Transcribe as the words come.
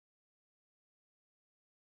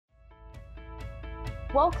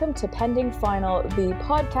Welcome to Pending Final, the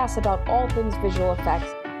podcast about all things visual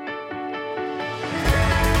effects.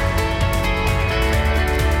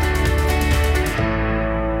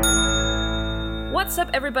 What's up,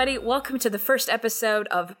 everybody? Welcome to the first episode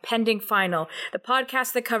of Pending Final, the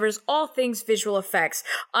podcast that covers all things visual effects.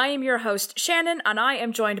 I am your host, Shannon, and I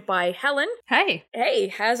am joined by Helen. Hey. Hey,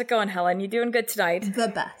 how's it going, Helen? You doing good tonight? The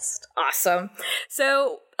best. Awesome.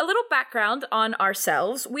 So, a little background on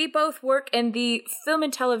ourselves. We both work in the film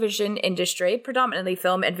and television industry, predominantly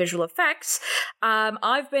film and visual effects.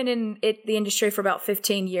 I've been in the industry for about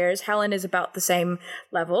 15 years. Helen is about the same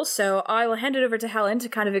level. So I will hand it over to Helen to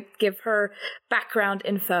kind of give her background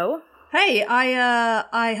info. Hey,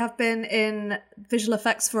 I have been in visual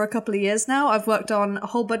effects for a couple of years now. I've worked on a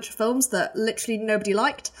whole bunch of films that literally nobody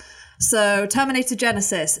liked. So, Terminator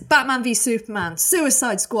Genesis, Batman v Superman,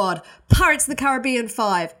 Suicide Squad, Pirates of the Caribbean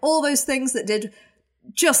 5, all those things that did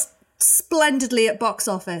just splendidly at box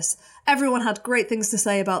office. Everyone had great things to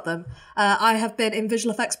say about them. I have been in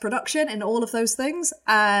visual effects production in all of those things,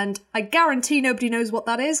 and I guarantee nobody knows what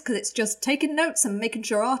that is, because it's just taking notes and making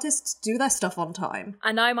sure artists do their stuff on time.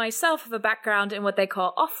 And I myself have a background in what they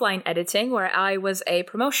call offline editing, where I was a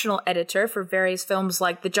promotional editor for various films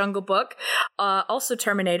like The Jungle Book, also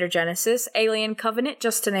Terminator Genesis, Alien Covenant,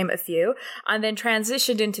 just to name a few, and then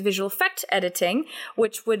transitioned into visual effect editing,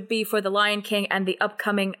 which would be for The Lion King and the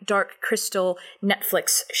upcoming Dark Crystal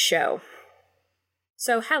Netflix show.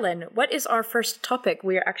 So, Helen, what is our first topic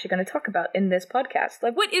we are actually going to talk about in this podcast?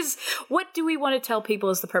 Like, what do we want to tell people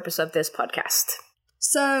is the purpose of this podcast?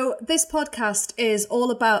 So, this podcast is all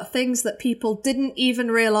about things that people didn't even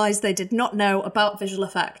realize they did not know about visual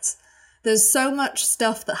effects. There's so much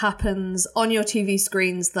stuff that happens on your TV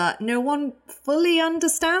screens that no one fully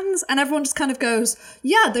understands, and everyone just kind of goes,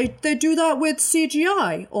 yeah, they do that with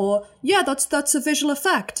CGI, or yeah, that's a visual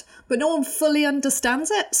effect, but no one fully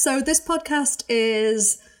understands it. So this podcast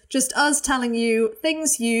is just us telling you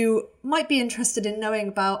things you might be interested in knowing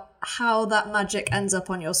about how that magic ends up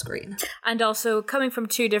on your screen. And also coming from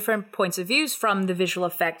two different points of views from the visual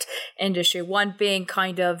effect industry, one being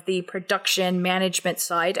kind of the production management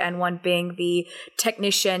side and one being the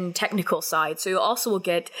technical side. So you also will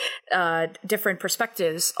get different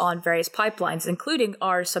perspectives on various pipelines, including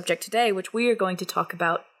our subject today, which we are going to talk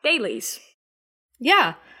about dailies.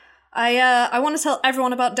 Yeah. I want to tell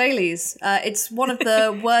everyone about dailies. It's one of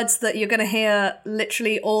the words that you're going to hear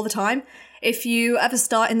literally all the time. If you ever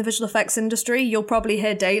start in the visual effects industry, you'll probably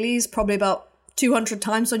hear dailies probably about 200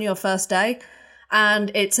 times on your first day.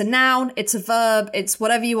 And it's a noun, it's a verb, it's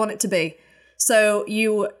whatever you want it to be. So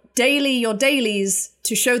you daily your dailies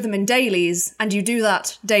to show them in dailies, and you do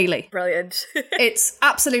that daily. Brilliant. It's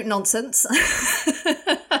absolute nonsense.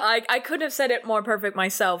 I couldn't have said it more perfect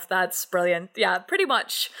myself. That's brilliant. Yeah, pretty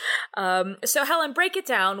much. So Helen, break it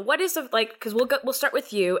down. What is because we'll start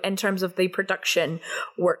with you in terms of the production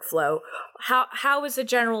workflow. How is a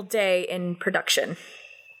general day in production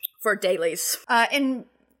for dailies?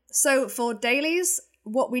 So for dailies,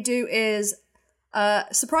 what we do is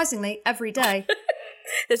surprisingly every day.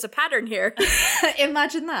 There's a pattern here.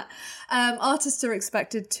 Imagine that. Artists are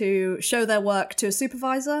expected to show their work to a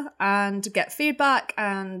supervisor and get feedback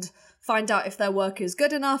and find out if their work is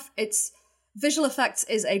good enough. Visual effects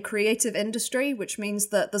is a creative industry, which means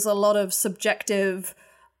that there's a lot of subjective,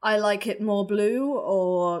 I like it more blue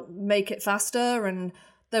or make it faster, and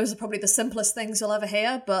those are probably the simplest things you'll ever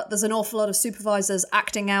hear, but there's an awful lot of supervisors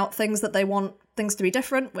acting out things that they want things to be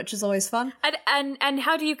different, which is always fun. And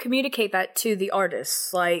how do you communicate that to the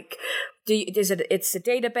artists? Like, it's a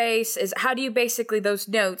database? How do you basically, those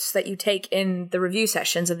notes that you take in the review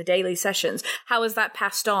sessions and the daily sessions, how is that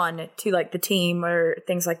passed on to like the team or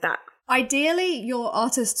things like that? Ideally, your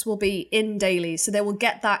artists will be in dailies, so they will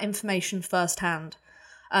get that information firsthand.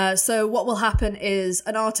 So what will happen is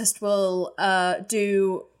an artist will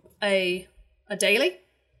do a daily,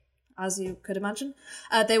 as you could imagine.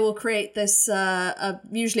 They will create this,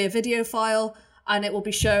 usually a video file, and it will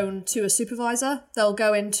be shown to a supervisor. They'll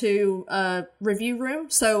go into a review room.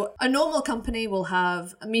 So a normal company will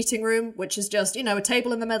have a meeting room, which is just, a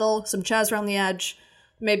table in the middle, some chairs around the edge,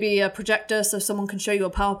 maybe a projector so someone can show you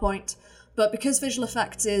a PowerPoint. But because visual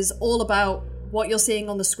effects is all about what you're seeing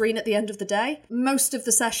on the screen at the end of the day, most of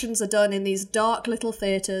the sessions are done in these dark little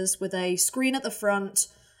theatres with a screen at the front,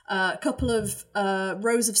 a couple of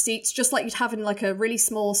rows of seats, just like you'd have in like a really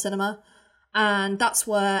small cinema. And that's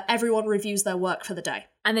where everyone reviews their work for the day.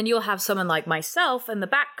 And then you'll have someone like myself in the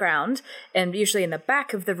background, and usually in the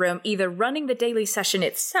back of the room, either running the daily session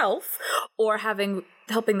itself or helping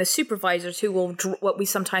the supervisors who will, what we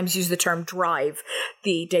sometimes use the term, drive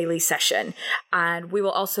the daily session. And we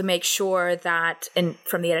will also make sure that,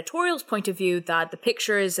 from the editorial's point of view, that the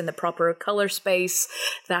picture is in the proper color space,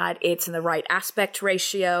 that it's in the right aspect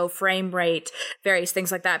ratio, frame rate, various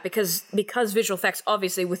things like that. Because visual effects,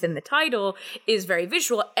 obviously within the title, is very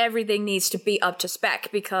visual, everything needs to be up to spec.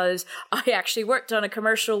 Because I actually worked on a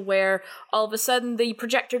commercial where all of a sudden the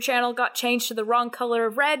projector channel got changed to the wrong color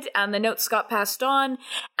of red and the notes got passed on.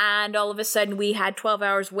 And all of a sudden we had 12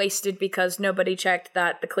 hours wasted because nobody checked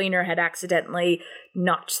that the cleaner had accidentally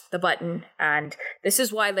knocked the button. And this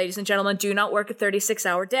is why, ladies and gentlemen, do not work a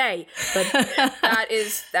 36-hour day. But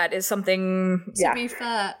that is something, yeah. To be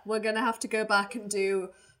fair, we're going to have to go back and do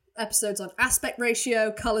episodes on aspect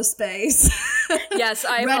ratio, color space. Yes,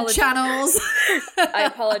 I red apologize. Channels. I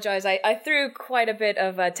apologize. I threw quite a bit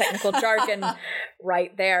of technical jargon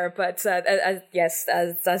right there, but yes,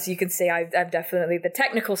 as you can see, I'm definitely the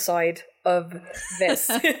technical side of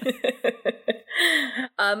this.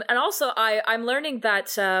 And also, I'm learning that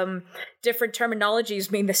different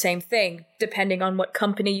terminologies mean the same thing depending on what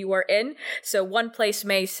company you are in. So one place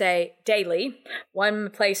may say daily, one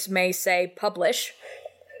place may say publish.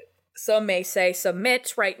 Some may say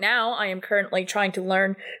submit. Right now, I am currently trying to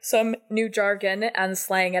learn some new jargon and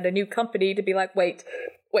slang at a new company to be like, wait,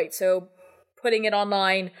 so putting it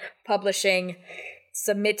online, publishing,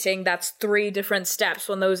 submitting, that's 3 different steps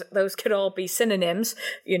when those could all be synonyms,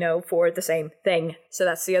 for the same thing. So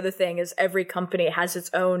that's the other thing, is every company has its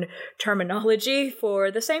own terminology for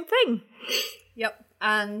the same thing. Yep.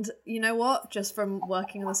 And you know what? Just from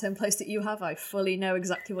working in the same place that you have, I fully know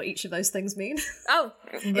exactly what each of those things mean. Oh.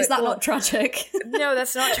 Is that not tragic? No,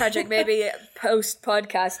 that's not tragic. Maybe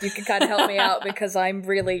post-podcast you can kind of help me out, because I'm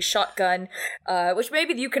really shotgun, which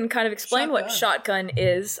maybe you can kind of explain what shotgun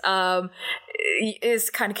is kind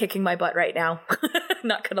of kicking my butt right now.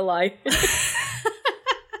 Not gonna lie.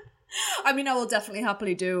 I mean, I will definitely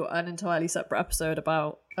happily do an entirely separate episode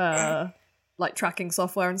about like tracking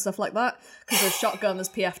software and stuff like that, because there's Shotgun, there's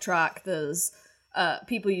PF Track, there's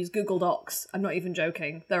people use Google Docs. I'm not even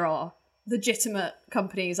joking. There are legitimate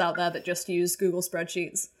companies out there that just use Google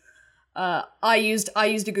spreadsheets. I used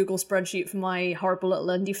a Google spreadsheet for my horrible little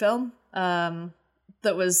indie film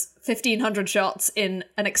that was 1,500 shots in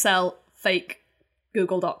an Excel fake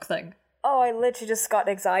Google Doc thing. Oh, I literally just got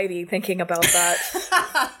anxiety thinking about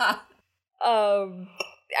that.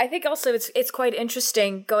 I think also it's quite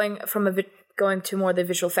interesting going to more the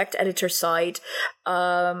visual effect editor side.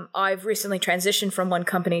 I've recently transitioned from one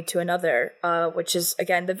company to another, which is,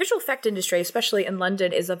 again, the visual effect industry, especially in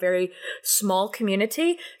London, is a very small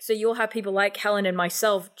community. So you'll have people like Helen and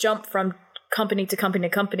myself jump from company to company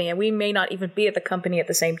to company, and we may not even be at the company at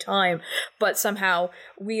the same time, but somehow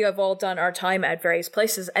we have all done our time at various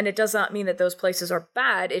places. And it does not mean that those places are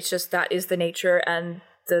bad. It's just that is the nature and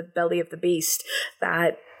the belly of the beast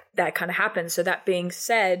that kind of happens. So that being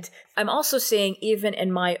said, I'm also seeing, even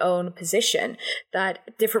in my own position,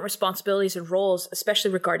 that different responsibilities and roles,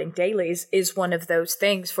 especially regarding dailies, is one of those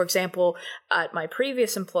things. For example, at my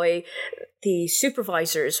previous employee, the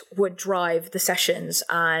supervisors would drive the sessions,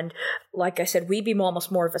 and like I said, we'd be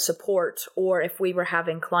almost more of a support, or if we were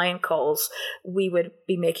having client calls, we would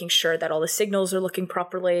be making sure that all the signals are looking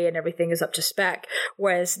properly and everything is up to spec.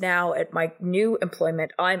 Whereas now at my new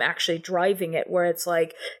employment, I'm actually driving it, where it's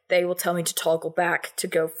like they will tell me to toggle back, to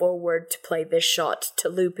go forward, to play this shot, to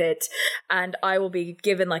loop it, and I will be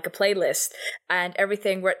given like a playlist and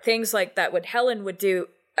everything, where things like that what Helen would do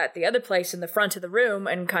at the other place in the front of the room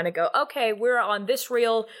and kind of go, okay, we're on this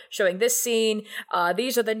reel showing this scene,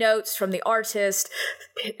 these are the notes from the artist,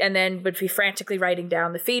 and then would be frantically writing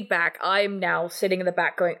down the feedback. I'm now sitting in the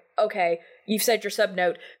back going, okay, you've said your sub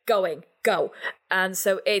note, go. And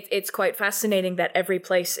so it's quite fascinating that every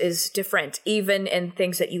place is different, even in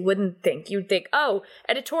things that you wouldn't think. You'd think, oh,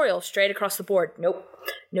 editorial, straight across the board. Nope.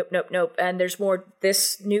 And there's more,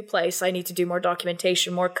 this new place, I need to do more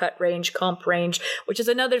documentation, more cut range, comp range, which is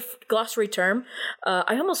another glossary term.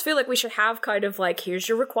 I almost feel like we should have kind of like, here's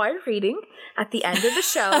your required reading at the end of the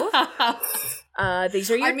show. These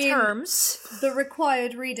are your terms. The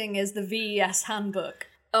required reading is the VES handbook.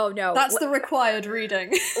 Oh, no. That's the required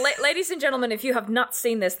reading. Ladies and gentlemen, if you have not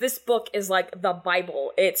seen this book is like the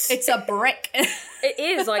Bible. It's a brick. It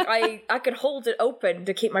is. Like, I could hold it open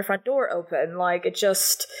to keep my front door open. Like, it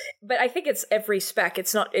just... But I think it's every spec.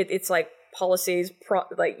 It's not... It's like policies,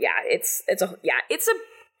 it's a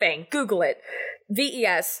thing. Google it.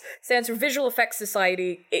 VES stands for Visual Effects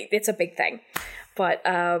Society. It's a big thing. But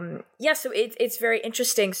yeah, so it's very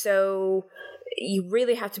interesting. So you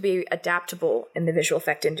really have to be adaptable in the visual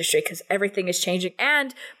effect industry because everything is changing,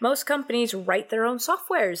 and most companies write their own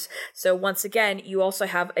softwares. So once again, you also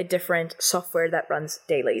have a different software that runs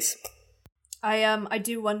dailies. I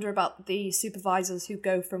do wonder about the supervisors who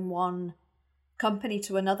go from one company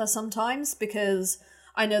to another sometimes, because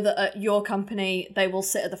I know that at your company they will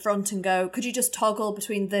sit at the front and go, could you just toggle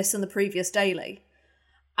between this and the previous daily?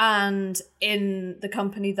 And in the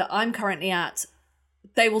company that I'm currently at,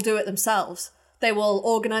 they will do it themselves. They will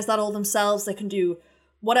organize that all themselves. They can do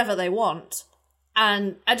whatever they want,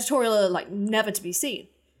 and editorial are like never to be seen.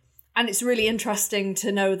 And it's really interesting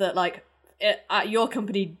to know that like at your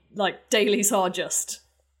company, like dailies are just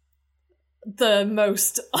the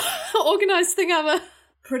most organized thing ever.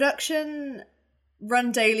 Production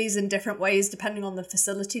run dailies in different ways depending on the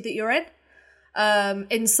facility that you're in.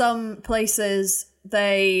 In some places,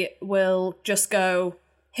 they will just go,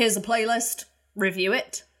 here's a playlist, review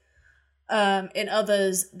it. In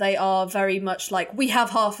others, they are very much like, we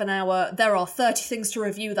have half an hour, there are 30 things to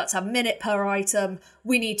review, that's a minute per item,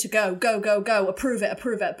 we need to go, approve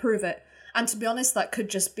it. And to be honest, that could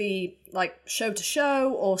just be like show to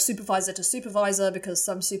show or supervisor to supervisor, because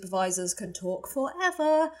some supervisors can talk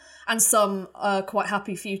forever and some are quite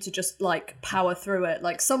happy for you to just like power through it.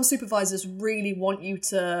 Like some supervisors really want you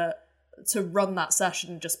to run that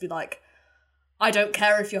session and just be like, I don't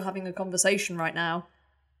care if you're having a conversation right now.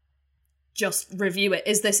 Just review it.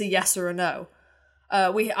 Is this a yes or a no?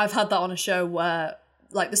 I've had that on a show where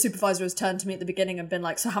like the supervisor has turned to me at the beginning and been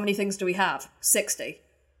like, so how many things do we have? 60.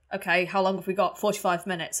 Okay, how long have we got? 45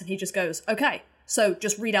 minutes. And he just goes, okay, so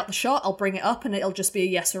just read out the shot, I'll bring it up and it'll just be a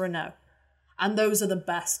yes or a no. And those are the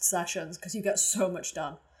best sessions because you get so much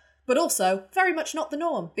done. But also, very much not the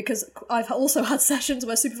norm, because I've also had sessions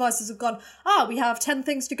where supervisors have gone, we have 10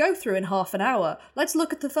 things to go through in half an hour. Let's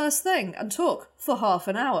look at the first thing and talk for half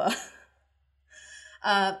an hour.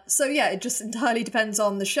 So yeah, it just entirely depends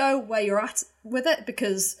on the show, where you're at with it,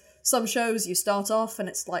 because some shows you start off and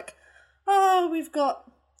it's like, we've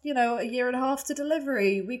got, a year and a half to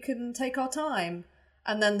delivery, we can take our time.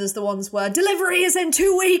 And then there's the ones where delivery is in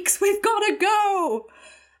 2 weeks, we've got to go!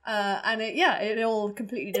 And it all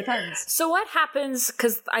completely depends. So what happens,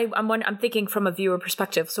 because I'm thinking from a viewer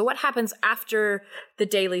perspective, so what happens after the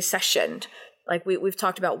daily session? Like we've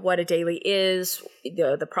talked about what a daily is,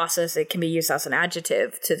 the process, it can be used as an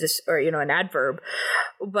adjective to this, or, an adverb.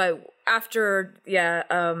 But after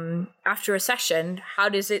a session, how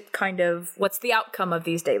does it what's the outcome of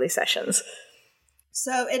these daily sessions?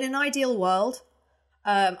 So in an ideal world,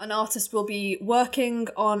 an artist will be working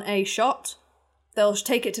on a shot. They'll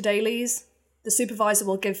take it to dailies. The supervisor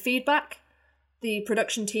will give feedback. The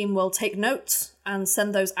production team will take notes and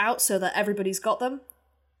send those out so that everybody's got them.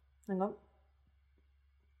 Hang on.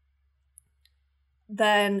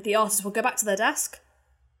 Then the artist will go back to their desk,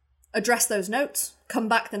 address those notes, come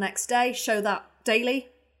back the next day, show that daily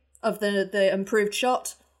of the improved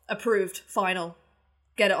shot, approved, final,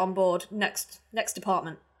 get it on board, next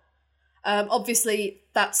department. Obviously,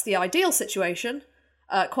 that's the ideal situation.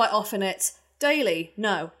 Quite often it's daily,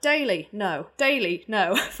 no, daily, no, daily,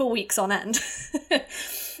 no, for weeks on end.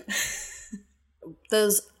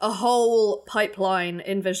 There's a whole pipeline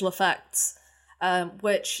in visual effects,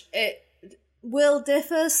 which it will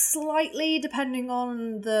differ slightly depending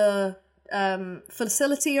on the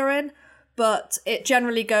facility you're in, but it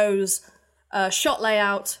generally goes shot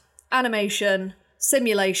layout, animation,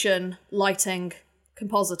 simulation, lighting,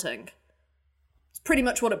 compositing. It's pretty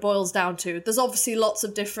much what it boils down to. There's obviously lots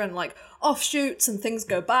of different like offshoots and things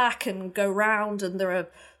go back and go round, and there are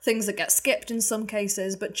things that get skipped in some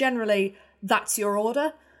cases, but generally that's your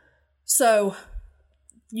order. So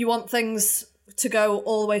you want things to go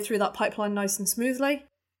all the way through that pipeline nice and smoothly.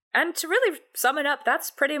 And to really sum it up, that's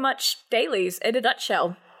pretty much dailies in a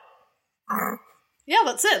nutshell. Yeah,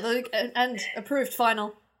 that's it. And approved,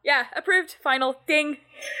 final. Yeah, approved, final, ding.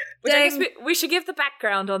 Which Ding. I guess we should give the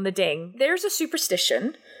background on the ding. There's a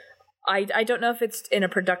superstition. I don't know if it's in a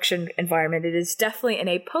production environment. It is definitely in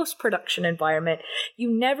a post-production environment.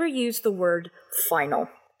 You never use the word final.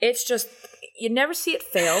 It's just, you never see it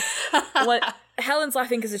fail. Helen's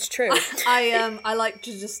laughing because it's true. I like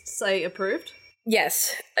to just say approved.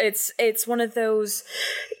 Yes, it's one of those,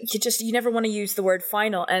 you never want to use the word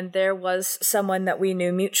final. And there was someone that we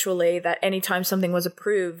knew mutually that anytime something was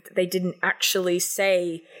approved, they didn't actually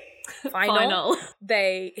say final.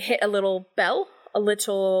 They hit a little bell, a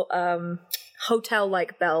little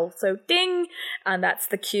hotel-like bell. So ding! And that's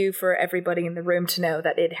the cue for everybody in the room to know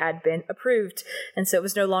that it had been approved. And so it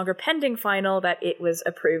was no longer pending final, that it was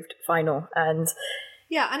approved final. And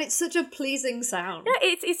Yeah, and it's such a pleasing sound. Yeah,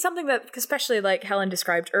 it's something that, especially like Helen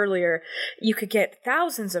described earlier, you could get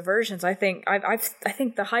thousands of versions. I think I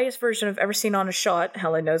think the highest version I've ever seen on a shot,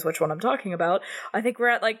 Helen knows which one I'm talking about, I think we're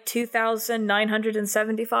at like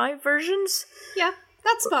 2,975 versions. Yeah,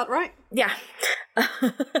 that's about right. Yeah.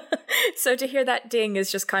 So to hear that ding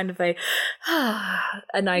is just kind of a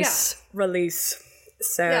nice release.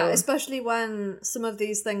 So yeah, especially when some of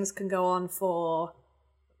these things can go on for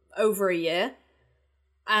over a year.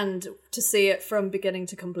 And to see it from beginning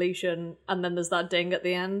to completion, and then there's that ding at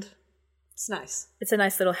the end. It's nice. It's a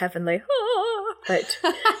nice little heavenly. But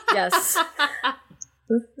yes.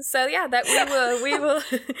 So yeah, that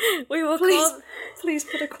we will Please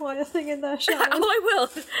put a choir thing in there, Shannon. Oh, I will.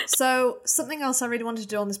 So something else I really wanted to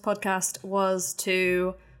do on this podcast was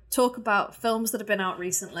to talk about films that have been out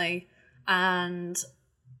recently, and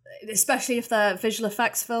especially if they're visual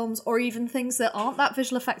effects films or even things that aren't that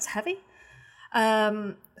visual effects heavy.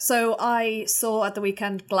 So I saw at the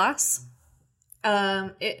weekend Glass.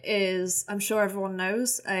 It is, I'm sure everyone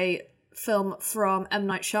knows, a film from M.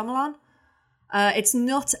 Night Shyamalan. It's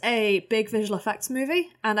not a big visual effects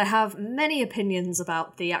movie, and I have many opinions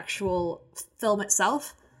about the actual film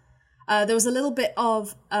itself. There was a little bit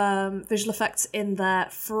of visual effects in there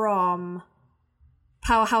from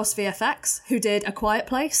Powerhouse VFX, who did A Quiet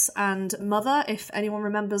Place and Mother, if anyone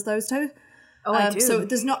remembers those two. Oh, I do. So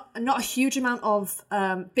there's not a huge amount of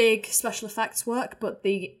big special effects work, but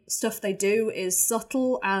the stuff they do is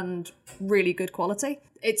subtle and really good quality.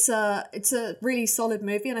 It's a really solid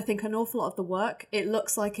movie, and I think an awful lot of the work, it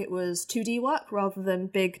looks like it was 2D work rather than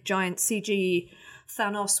big giant CG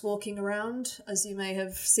Thanos walking around, as you may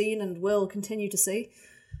have seen and will continue to see.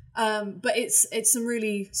 But it's some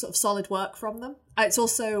really sort of solid work from them. It's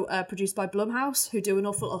also produced by Blumhouse, who do an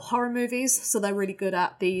awful lot of horror movies, so they're really good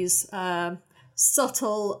at these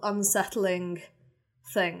subtle, unsettling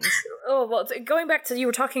things. Oh, well, going back to, you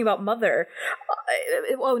were talking about Mother.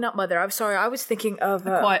 Not Mother. I'm sorry. I was thinking of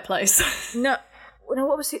A Quiet Place. No,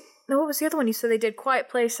 what was the other one? You said they did Quiet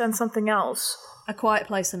Place and something else. A Quiet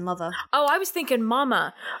Place and Mother. Oh, I was thinking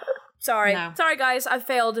Mama. Sorry, guys. I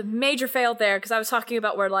failed. Major failed there, because I was talking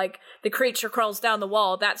about where like the creature crawls down the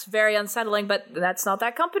wall. That's very unsettling, but that's not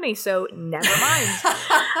that company, so never mind.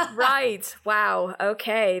 Right? Wow.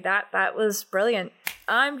 Okay. That was brilliant.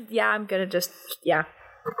 I'm gonna just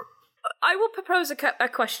I will propose a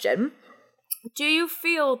question. Do you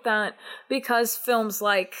feel that because films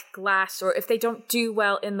like Glass, or if they don't do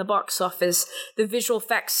well in the box office, the visual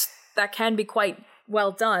effects that can be quite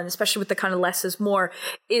well done, especially with the kind of less is more,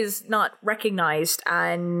 is not recognized,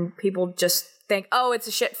 and people just think, oh, it's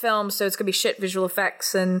a shit film, so it's gonna be shit visual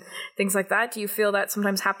effects and things like that? Do you feel that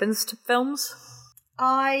sometimes happens to films?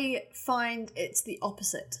 I find it's the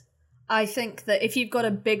opposite. I think that if you've got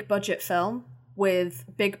a big budget film with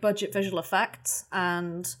big budget visual effects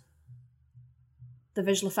and the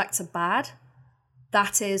visual effects are bad,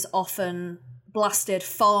 that is often blasted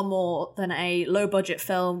far more than a low budget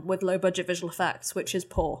film with low budget visual effects, which is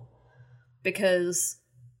poor. Because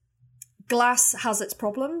Glass has its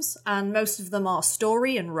problems, and most of them are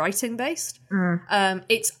story and writing based.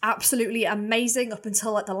 It's absolutely amazing up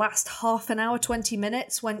until like the last half an hour, 20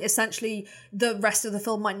 minutes, when essentially the rest of the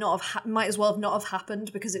film might as well not have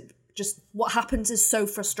happened, because it just, what happens is so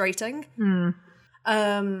frustrating.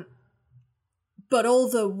 But all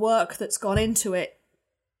the work that's gone into it,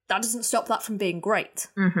 that doesn't stop that from being great.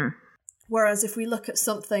 Whereas if we look at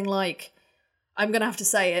something like, I'm going to have to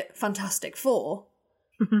say it, Fantastic Four,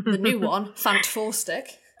 the new one, Fant Four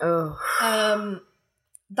Stick. That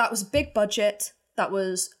was big budget, that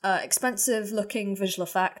was expensive looking visual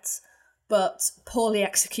effects, but poorly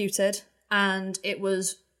executed, and it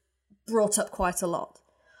was brought up quite a lot.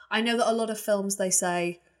 I know that a lot of films, they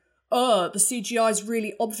say, oh, the CGI is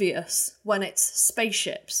really obvious when it's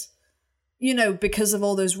spaceships. You know, because of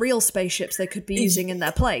all those real spaceships they could be using in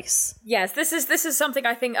their place. Yes, this is something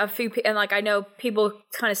I think a few, and like I know people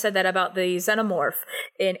kind of said that about the xenomorph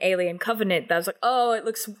in Alien Covenant. That was like, oh,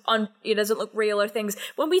 it doesn't look real or things.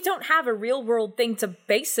 When we don't have a real world thing to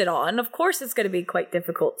base it on, of course it's going to be quite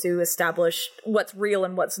difficult to establish what's real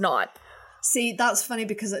and what's not. See, that's funny,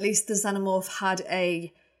 because at least the xenomorph had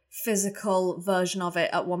a physical version of it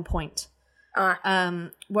at one point.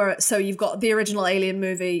 So you've got the original Alien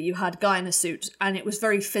movie, you had a guy in a suit, and it was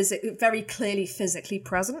very clearly physically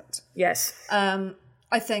present. Yes.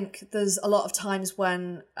 I think there's a lot of times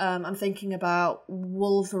when I'm thinking about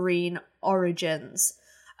Wolverine Origins.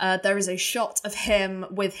 There is a shot of him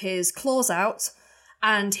with his claws out,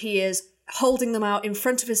 and he is holding them out in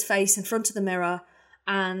front of his face, in front of the mirror,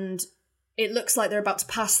 and it looks like they're about to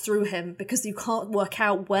pass through him because you can't work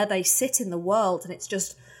out where they sit in the world, and it's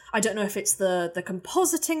just, I don't know if it's the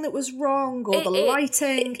compositing that was wrong or the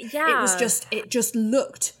lighting. It just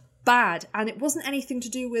looked bad, and it wasn't anything to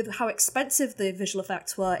do with how expensive the visual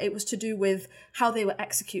effects were. It was to do with how they were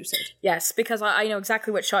executed. Yes, because I know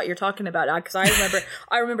exactly what shot you're talking about, because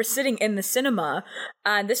I remember sitting in the cinema,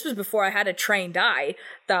 and this was before I had a trained eye,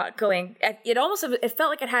 that going, it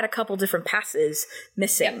felt like it had a couple different passes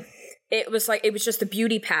missing. Yep. It was just the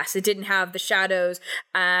beauty pass. It didn't have the shadows,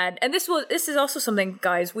 and this is also something,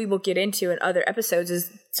 guys, we will get into in other episodes,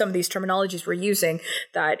 is some of these terminologies we're using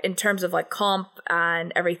that in terms of like comp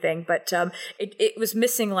and everything, but it was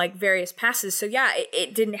missing like various passes. So yeah,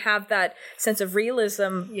 it didn't have that sense of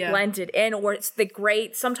realism blended in, or it's the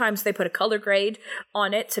grade. Sometimes they put a color grade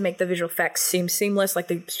on it to make the visual effects seem seamless, like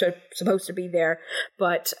they're supposed to be there.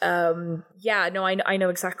 But I know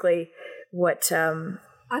exactly what.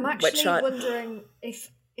 I'm actually wondering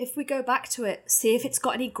if we go back to it, see if it's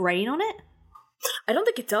got any grain on it. I don't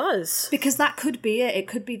think it does. Because that could be it. It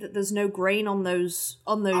could be that there's no grain on those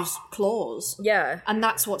claws. Yeah. And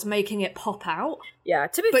that's what's making it pop out. Yeah.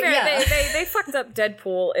 To be fair, they fucked up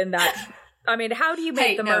Deadpool in that. I mean, how do you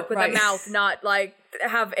make the Merc with a mouth not like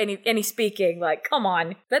have any speaking? Like, come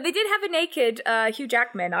on. But they did have a naked Hugh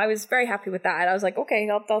Jackman. I was very happy with that. I was like, okay,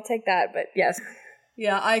 I'll take that. But yes.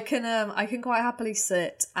 Yeah, I can quite happily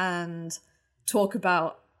sit and talk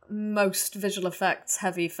about most visual effects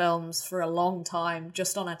heavy films for a long time,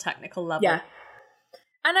 just on a technical level. Yeah,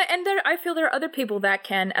 and I feel there are other people that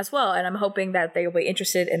can as well, and I'm hoping that they will be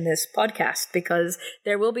interested in this podcast, because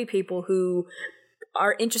there will be people who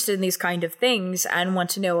are interested in these kind of things and want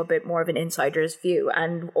to know a bit more of an insider's view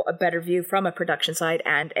and a better view from a production side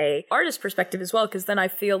and a artist perspective as well, because then I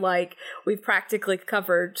feel like we've practically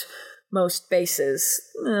covered most bases.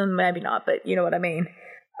 Maybe not, but you know what I mean.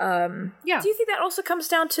 Yeah. Do you think that also comes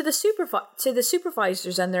down to the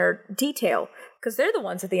supervisors and their detail? Because they're the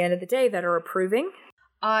ones at the end of the day that are approving.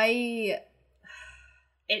 It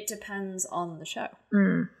depends on the show.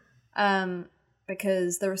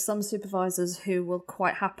 Because there are some supervisors who will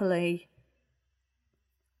quite happily...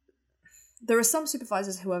 There are some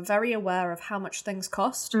supervisors who are very aware of how much things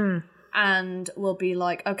cost and will be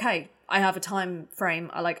like, okay, I have a time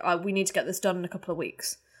frame. We need to get this done in a couple of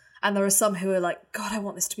weeks. And there are some who are like, God, I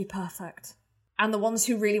want this to be perfect. And the ones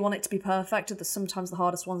who really want it to be perfect are sometimes the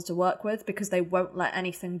hardest ones to work with, because they won't let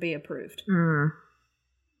anything be approved.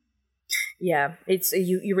 Yeah, it's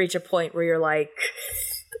you reach a point where you're like,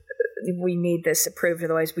 we need this approved,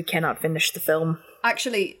 otherwise we cannot finish the film.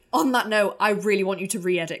 Actually, on that note, I really want you to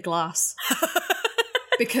re-edit Glass.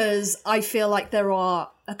 Because I feel like there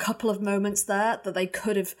are a couple of moments there that they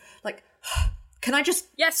could have, like... Can I just...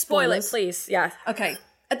 Yes, spoil it, please. Yeah. Okay.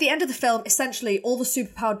 At the end of the film, essentially, all the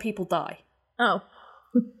superpowered people die. Oh.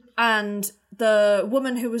 And the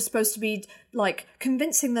woman who was supposed to be, like,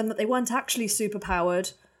 convincing them that they weren't actually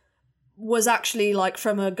superpowered was actually, like,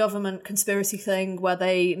 from a government conspiracy thing where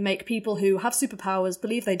they make people who have superpowers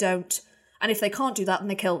believe they don't, and if they can't do that, then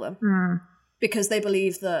they kill them. Because they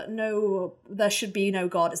believe that there should be no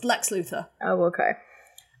God. It's Lex Luthor. Oh, okay.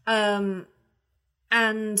 And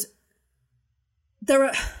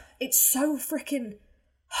it's so freaking...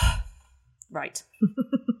 Right.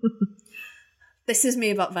 This is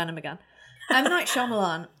me about Venom again. M. Night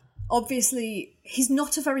Shyamalan, obviously, he's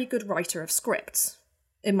not a very good writer of scripts,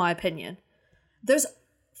 in my opinion. There's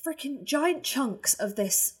freaking giant chunks of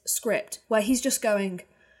this script where he's just going,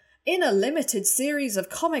 in a limited series of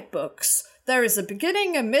comic books, there is a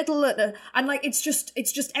beginning, a middle, and like it's just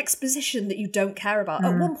exposition that you don't care about.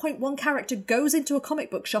 At one point, one character goes into a comic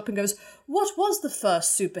book shop and goes, "What was the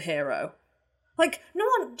first superhero?" Like, no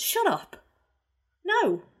one, shut up.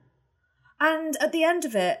 No. And at the end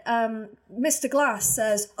of it, Mr. Glass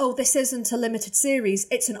says, "Oh, this isn't a limited series;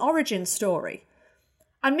 it's an origin story."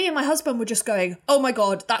 And me and my husband were just going, oh my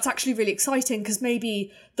God, that's actually really exciting, because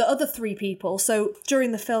maybe the other three people... So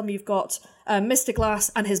during the film, you've got Mr.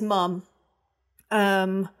 Glass and his mum,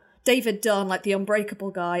 David Dunn, like the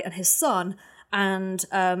Unbreakable guy, and his son, and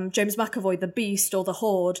James McAvoy, the Beast or the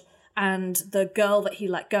Horde, and the girl that he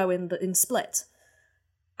let go in Split.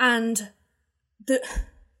 And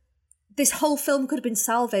this whole film could have been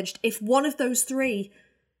salvaged if one of those three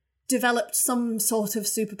developed some sort of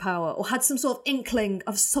superpower or had some sort of inkling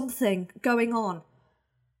of something going on.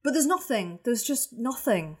 But there's nothing. There's just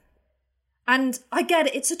nothing. And I get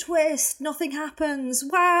it, it's a twist, nothing happens,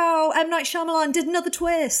 wow, M. Night Shyamalan did another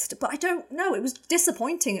twist, but I don't know, it was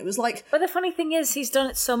disappointing, it was like... But the funny thing is, he's done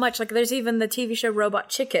it so much, like, there's even the TV show Robot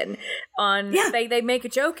Chicken, they make a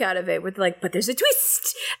joke out of it with, like, but there's a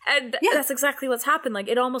twist, and that's exactly what's happened, like,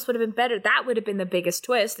 it almost would have been better, that would have been the biggest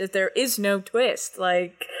twist, if there is no twist,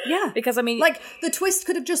 like... Yeah. Because, I mean... Like, the twist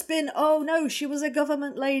could have just been, oh no, she was a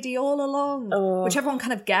government lady all along, which everyone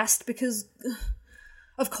kind of guessed, because...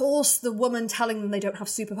 Of course, the woman telling them they don't have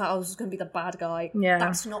superpowers is going to be the bad guy. Yeah.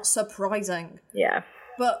 That's not surprising. Yeah.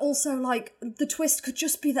 But also, like, the twist could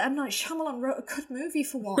just be that M. Night Shyamalan wrote a good movie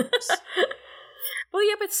for once. Well,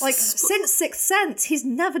 yeah, but... Like, since Sixth Sense, he's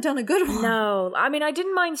never done a good one. No. I mean, I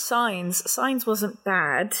didn't mind Signs. Signs wasn't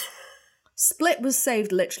bad. Split was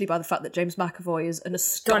saved literally by the fact that James McAvoy is an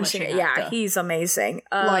astonishing actor. Yeah, he's amazing.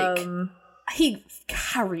 He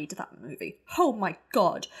carried that movie. Oh my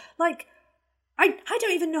god. Like... I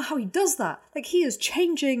don't even know how he does that. Like, he is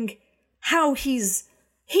changing how he's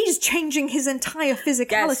changing his entire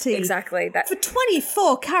physicality. Yes, exactly. For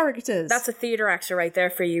 24 characters. That's a theater actor right there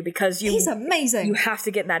for you, because he's amazing. You have to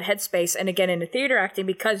get in that headspace. And again, in a theater acting,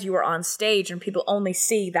 because you are on stage and people only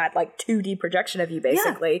see that, like, 2D projection of you,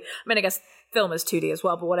 basically. Yeah. I mean, I guess film is 2D as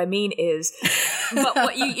well, but what I mean is, but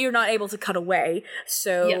what you're not able to cut away,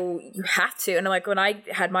 so you have to. And like, when I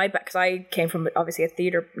had my back, because I came from obviously a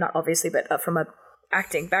theater, not obviously, but from a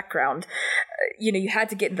acting background, you had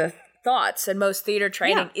to get in the thoughts, and most theater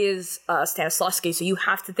training is Stanislavski, so you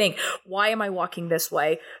have to think, why am I walking this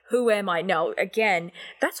way? Who am I? No, again,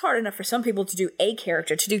 that's hard enough for some people to do a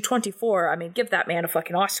character. To do 24, I mean, give that man a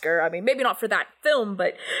fucking Oscar. I mean, maybe not for that film,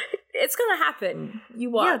 but it's gonna happen. You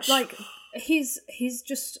watch. Yeah, like... He's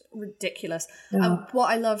just ridiculous. And what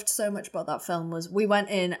I loved so much about that film was we went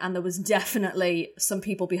in and there was definitely some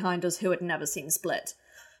people behind us who had never seen Split,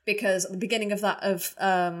 because at the beginning of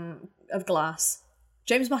Glass,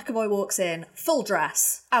 James McAvoy walks in full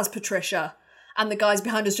dress as Patricia, and the guys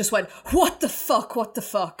behind us just went, "What the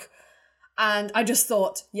fuck?" And I just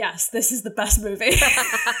thought, yes, this is the best movie.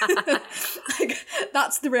 Like,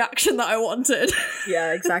 that's the reaction that I wanted.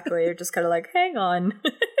 Yeah, exactly. You're just kind of like, hang on.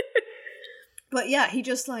 But yeah, he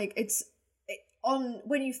just like,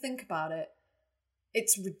 when you think about it,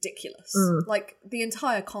 it's ridiculous. Like, the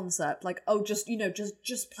entire concept, like, oh, just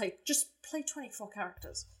play 24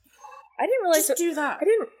 characters. I didn't realize just do that. I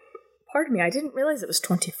didn't realize it was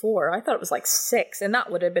 24. I thought it was like 6, and that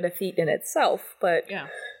would have been a feat in itself, but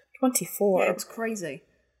 24. Yeah, it's crazy.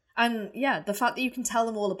 And yeah, the fact that you can tell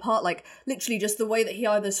them all apart, like, literally just the way that he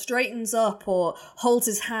either straightens up or holds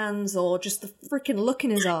his hands or just the freaking look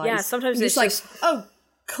in his eyes. Yeah, sometimes it's like, oh,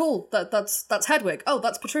 cool, that's Hedwig. Oh,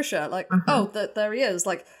 that's Patricia. Like, oh, there he is.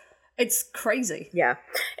 Like, it's crazy. Yeah.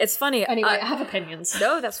 It's funny. Anyway, I have opinions.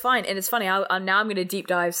 No, that's fine. And it's funny, now I'm going to deep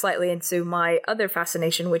dive slightly into my other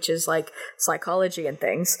fascination, which is, like, psychology and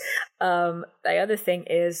things. The other thing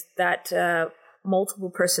is that... multiple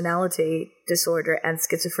personality disorder and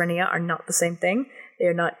schizophrenia are not the same thing. They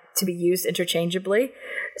are not to be used interchangeably.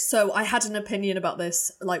 So I had an opinion about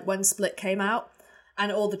this, like, when Split came out,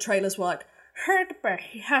 and all the trailers were like,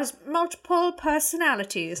 he has multiple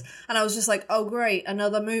personalities. And I was just like, oh great,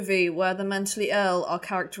 another movie where the mentally ill are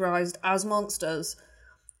characterized as monsters.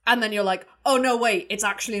 And then you're like, oh no, wait, it's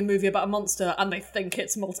actually a movie about a monster and they think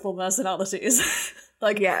it's multiple personalities.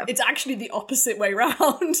 Like, it's actually the opposite way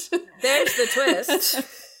round. There's the twist.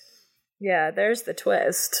 Yeah, there's the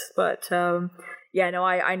twist. But, I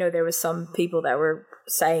know there was some people that were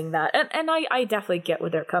saying that. And I definitely get where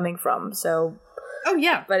they're coming from, so... Oh,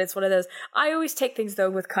 yeah. But it's one of those... I always take things, though,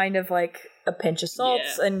 with kind of, like, a pinch of salt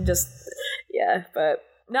and just... Yeah, but...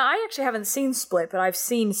 No, I actually haven't seen Split, but I've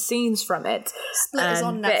seen scenes from it. Split is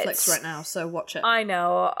on Netflix right now, so watch it. I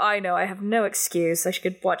know. I have no excuse. I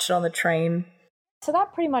could watch it on the train. So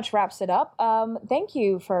that pretty much wraps it up. Thank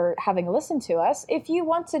you for having listened to us. If you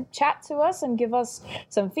want to chat to us and give us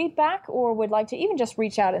some feedback, or would like to even just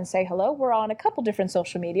reach out and say hello, we're on a couple different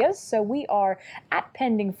social medias. So we are at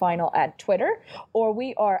Pending Final at Twitter, or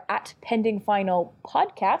we are at Pending Final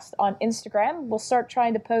Podcast on Instagram. We'll start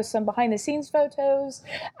trying to post some behind the scenes photos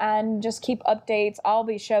and just keep updates. I'll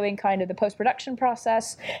be showing kind of the post-production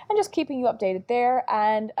process and just keeping you updated there.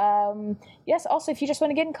 And yes, also if you just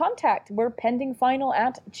want to get in contact, we're pendingfinal@gmail.com.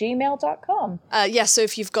 So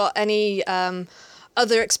if you've got any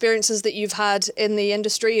other experiences that you've had in the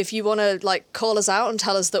industry, if you want to like call us out and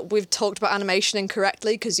tell us that we've talked about animation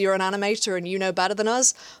incorrectly because you're an animator and you know better than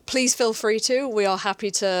us, please feel free to. We are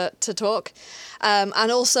happy to talk.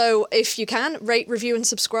 And also, if you can, rate, review and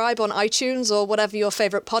subscribe on iTunes or whatever your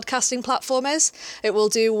favorite podcasting platform is. It will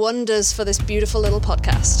do wonders for this beautiful little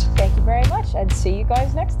podcast. Thank you very much, and see you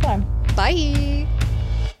guys next time. Bye.